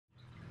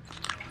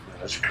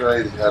That's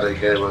crazy how they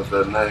gave us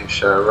that name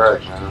Chiraq,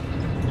 man.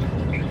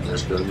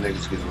 Just because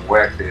niggas getting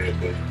whacked every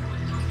day.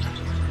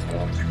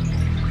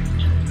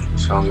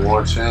 It's only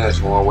one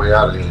chance, one way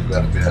out of here. You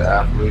gotta be an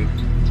athlete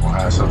or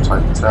have some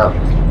type of talent.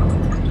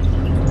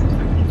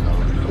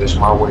 It's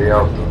my way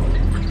out though.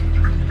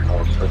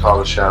 They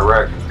call it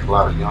Chiraq. There's a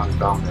lot of young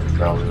dumb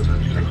niggas out there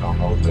that just don't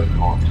know what they're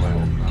doing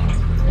playing.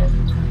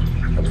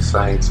 At the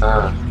same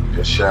time,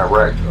 it's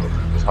Chiraq though.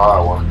 It's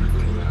hard work to do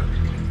that.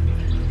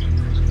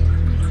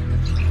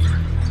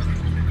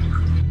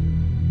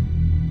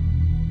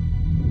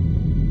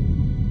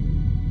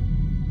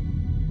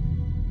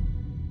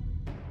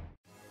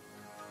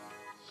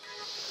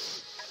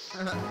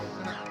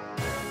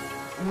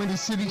 Windy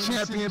City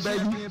champion,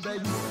 baby.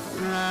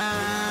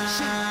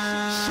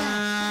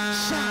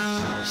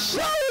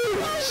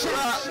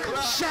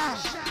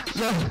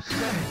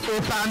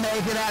 If I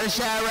make it out of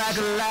Chiraq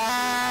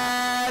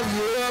alive,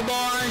 you're a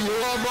born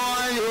killer.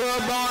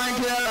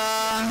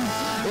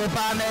 If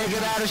I make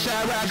it out of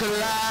Chiraq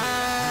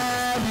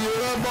alive,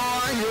 you're a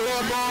born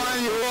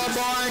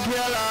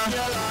killer.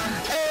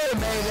 Hey,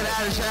 make it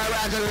out of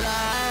Chiraq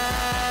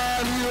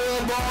alive, you're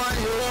a born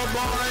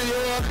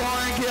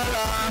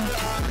killer.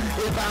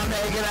 If I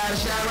make it out of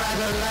Chiraq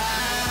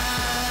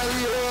alive,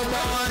 you're a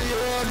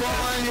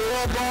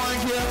born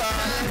killer.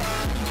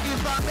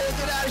 If I make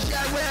it out of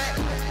Chiraq,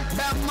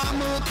 buy my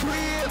mama a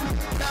crib,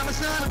 buy my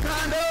son a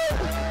condo,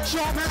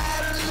 show him how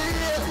to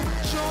live,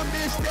 show him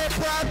this, that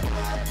profit,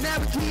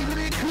 never keeping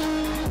it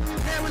cool,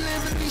 never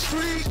living these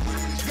streets,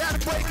 gotta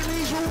breaking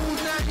these rules,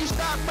 now you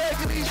stop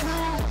breaking these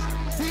rules,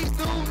 these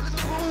dudes are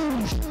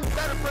fools,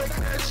 gotta break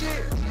that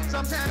shit,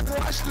 sometimes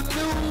watch the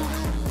news,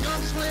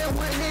 young playing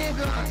with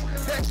handguns,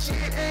 that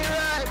shit ain't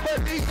right, but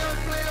these young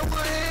playing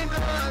with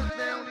handguns,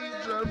 they don't need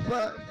drugs,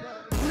 but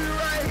we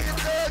right here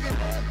thugging,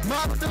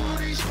 mama through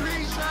these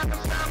streets, trying to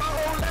find my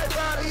whole life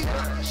out here.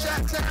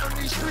 Shot town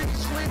these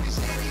streets, Windy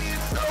City is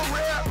so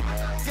rare.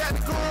 Got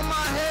to grow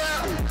my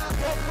hair,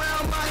 walk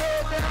around my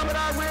head down, but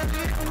I really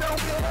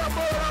don't care.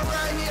 But I'm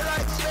right here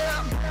like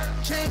Sam.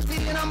 Change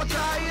me and I'm a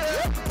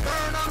tire.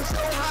 Burn, I'm so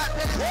hot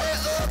that it's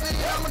head ugly,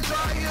 I'm a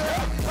dryer.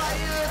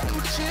 Fire through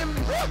the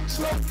chimney,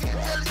 smoke it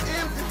till it's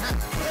empty.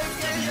 Play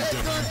games, that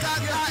gun cock,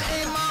 I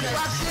aim my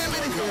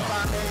proximity. If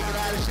I make it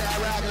out of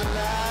Chiraq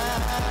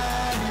alive,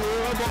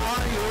 you're a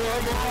born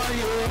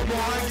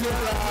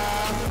killer.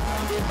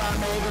 If I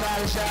make it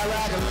out of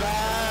Chiraq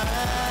alive,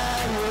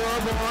 you're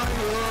a born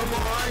killer.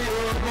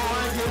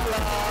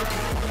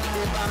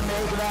 If I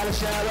make it out of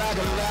Chiraq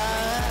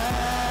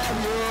alive,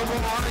 you're a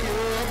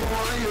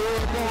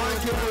born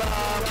killer.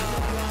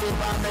 If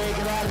I make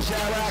it out of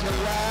Chiraq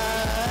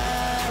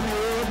alive,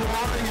 you're a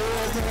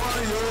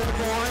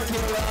born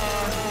killer.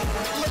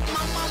 Look,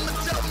 my mama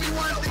told me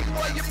one thing,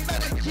 boy, you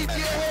better keep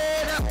your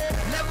head up.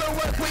 Never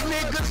work with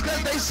niggas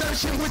cause they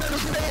searching with the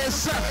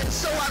feds up.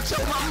 So I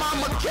told my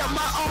mama, kept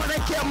my own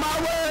and kept my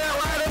word.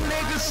 Why them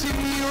niggas see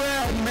me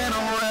riding? Man,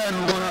 I'm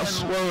riding when I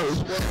swerve.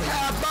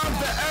 How about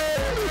the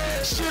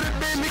earth? Should've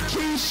been the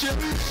Keisha.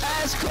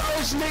 Ass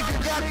closed, nigga,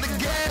 got the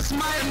gas,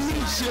 might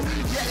meet you.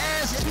 Your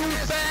ass too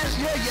fast,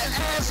 yeah, your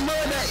ass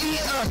murder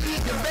eater.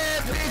 Your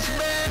bad bitch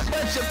bad,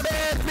 but your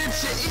bad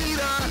bitch a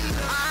eater.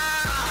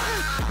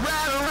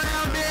 Ride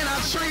around, then I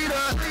treat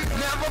her.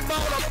 Never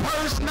bought a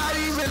purse, not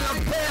even a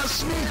pair of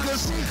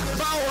sneakers.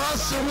 Bought her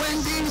some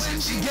Wendy's,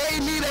 she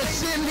gave me that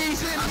Cindy.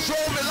 I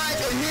drove it like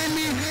a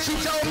Hemi, she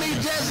told me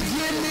just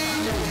give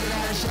me.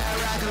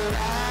 Chiraq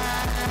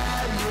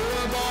alive,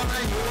 you're a born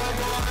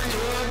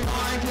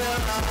killer.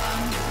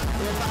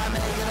 If I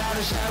make it out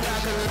of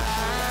Chiraq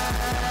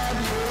alive,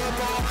 you're a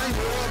born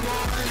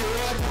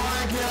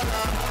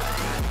killer.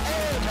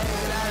 Hey, make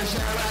it out of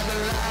Chiraq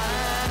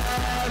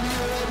alive,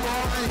 you're a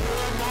born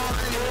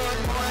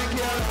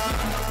killer.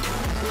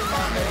 If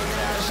I make it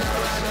out of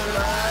Chiraq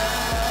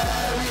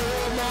alive,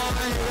 you're a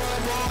born killer.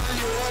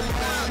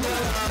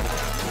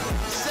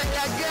 Say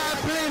I got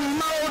plenty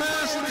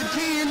motors, the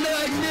key in the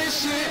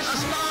ignition. I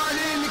start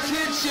in the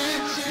kitchen,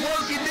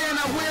 work it then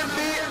I whip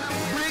it.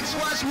 Bricks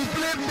watch me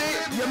flip it.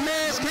 Your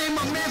mans came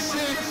up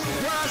missing.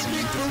 Why I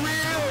speak for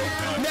real?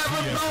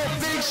 Never thought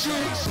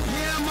fiction.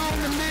 Yeah, I'm on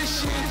the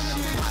mission.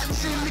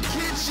 Pots in the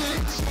kitchen.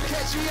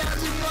 Catch me out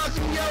me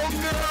fucking yo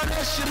girl,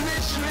 that's your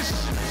mistress.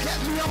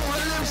 Kept me on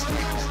her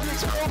lipstick.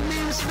 Told me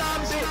to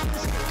stop it.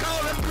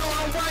 Call her blue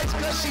and white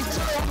cause she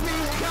told me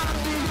to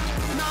copy.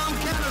 Now I'm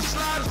kinda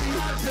sloppy.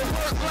 They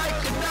work like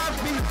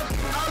Gaddafi.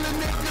 All the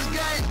niggas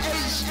got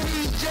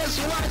HD, just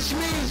watch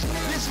me.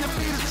 This could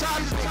be the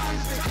topic.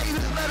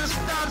 Haters better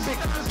stop it.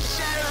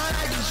 Shatter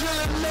like a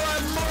drilling more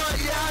and more,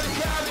 y'all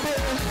copy.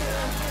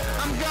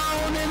 I'm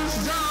gone in the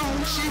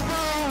zone, she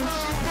wrong.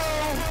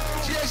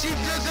 Yeah, she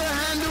took her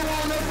handle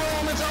on the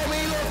room and told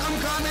me, look, I'm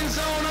coming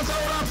zone. I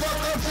told